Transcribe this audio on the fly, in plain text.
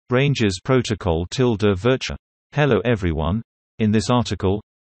Ranges Protocol Virtual. Hello everyone. In this article,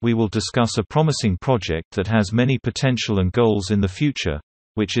 we will discuss a promising project that has many potential and goals in the future,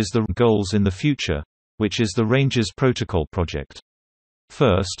 which is the Ranges Protocol project.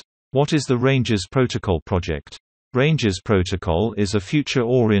 First, what is the Ranges Protocol project? Ranges Protocol is a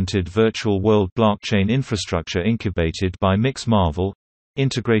future-oriented virtual world blockchain infrastructure incubated by MixMarvel,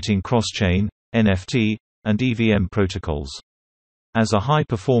 integrating cross-chain, NFT, and EVM protocols. As a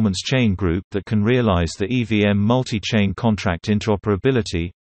high-performance chain group that can realize the EVM multi-chain contract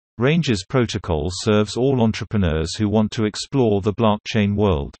interoperability, Ranges Protocol serves all entrepreneurs who want to explore the blockchain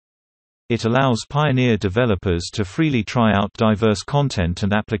world. It allows pioneer developers to freely try out diverse content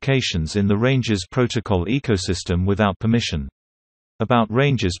and applications in the Ranges Protocol ecosystem without permission. About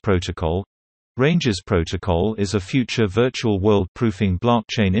Ranges Protocol. Ranges Protocol is a future virtual world proofing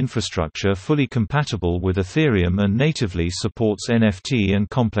blockchain infrastructure fully compatible with Ethereum and natively supports NFT and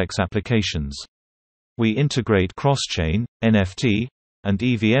complex applications. We integrate cross-chain, NFT, and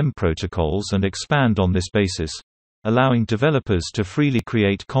EVM protocols and expand on this basis, allowing developers to freely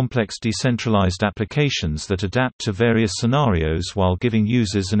create complex decentralized applications that adapt to various scenarios while giving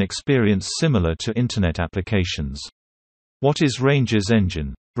users an experience similar to Internet applications. What is Ranges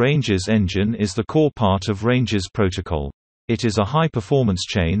Engine? Ranges Engine is the core part of Ranges Protocol. It is a high-performance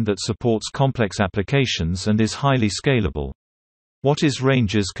chain that supports complex applications and is highly scalable. What is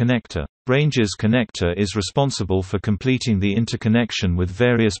Ranges Connector? Ranges Connector is responsible for completing the interconnection with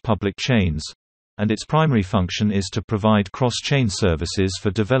various public chains, and its primary function is to provide cross-chain services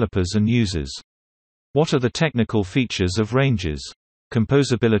for developers and users. What are the technical features of Ranges?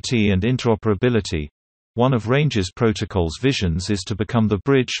 Composability and interoperability. One of Ranges Protocol's visions is to become the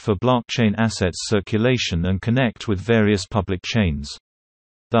bridge for blockchain assets circulation and connect with various public chains.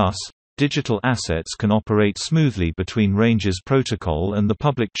 Thus, digital assets can operate smoothly between Ranges Protocol and the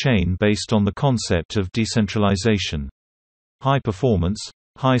public chain based on the concept of decentralization. High performance,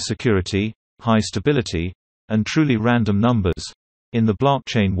 high security, high stability, and truly random numbers. In the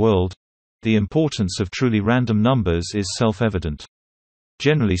blockchain world, the importance of truly random numbers is self-evident.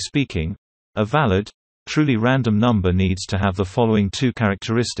 Generally speaking, a valid, truly random number needs to have the following two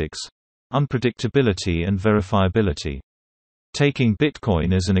characteristics: unpredictability and verifiability. Taking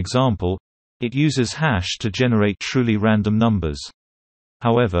Bitcoin as an example, it uses hash to generate truly random numbers.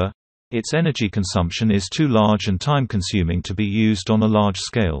 However, its energy consumption is too large and time-consuming to be used on a large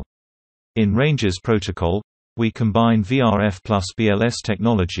scale. In Ranges Protocol, we combine VRF plus BLS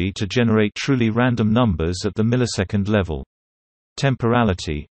technology to generate truly random numbers at the millisecond level.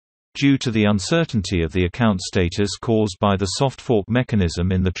 Temporality. Due to the uncertainty of the account status caused by the soft fork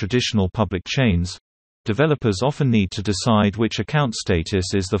mechanism in the traditional public chains, developers often need to decide which account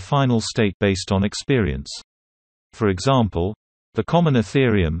status is the final state based on experience. For example, the common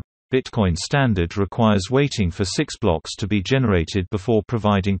Ethereum Bitcoin standard requires waiting for 6 blocks to be generated before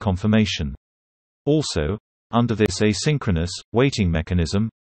providing confirmation. Also, under this asynchronous, waiting mechanism,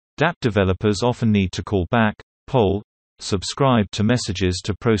 dApp developers often need to call back, poll, subscribe to messages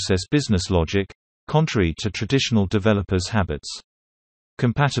to process business logic, contrary to traditional developers' habits.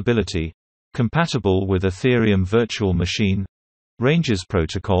 Compatibility. Compatible with Ethereum Virtual Machine. Ranges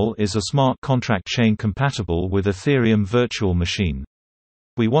Protocol is a smart contract chain compatible with Ethereum Virtual Machine.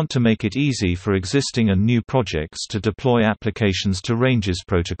 We want to make it easy for existing and new projects to deploy applications to Ranges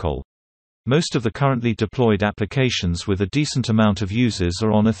Protocol. Most of the currently deployed applications with a decent amount of users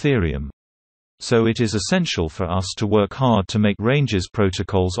are on Ethereum. So it is essential for us to work hard to make Ranges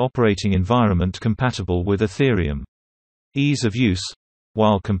Protocol's operating environment compatible with Ethereum. Ease of use.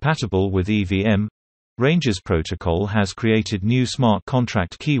 While compatible with EVM, Ranges Protocol has created new smart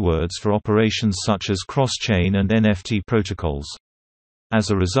contract keywords for operations such as cross-chain and NFT protocols. As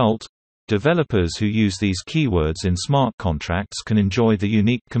a result, developers who use these keywords in smart contracts can enjoy the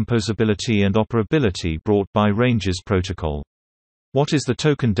unique composability and operability brought by Ranges Protocol. What is the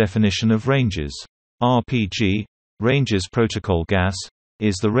token definition of Ranges? RPG, Ranges Protocol Gas,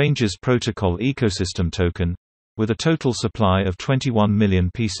 is the Ranges Protocol ecosystem token, with a total supply of 21 million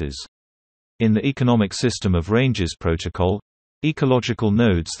pieces. In the economic system of Ranges Protocol, ecological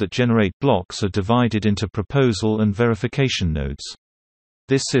nodes that generate blocks are divided into proposal and verification nodes.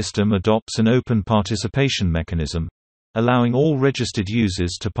 This system adopts an open participation mechanism, allowing all registered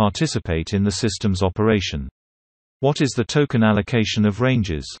users to participate in the system's operation. What is the token allocation of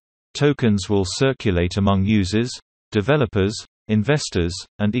Ranges? Tokens will circulate among users, developers, investors,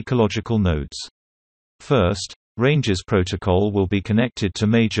 and ecological nodes. First, Ranges Protocol will be connected to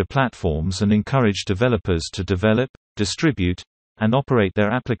major platforms and encourage developers to develop, distribute, and operate their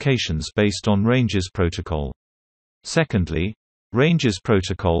applications based on Ranges Protocol. Secondly, Ranges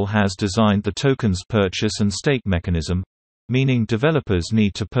Protocol has designed the tokens purchase and stake mechanism, meaning developers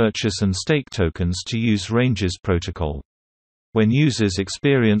need to purchase and stake tokens to use Ranges Protocol. When users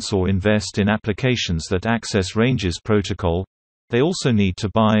experience or invest in applications that access Ranges Protocol, they also need to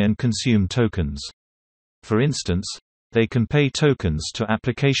buy and consume tokens. For instance, they can pay tokens to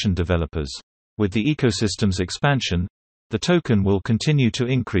application developers. With the ecosystem's expansion, the token will continue to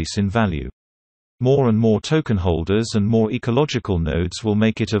increase in value. More and more token holders and more ecological nodes will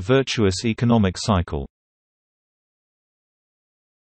make it a virtuous economic cycle.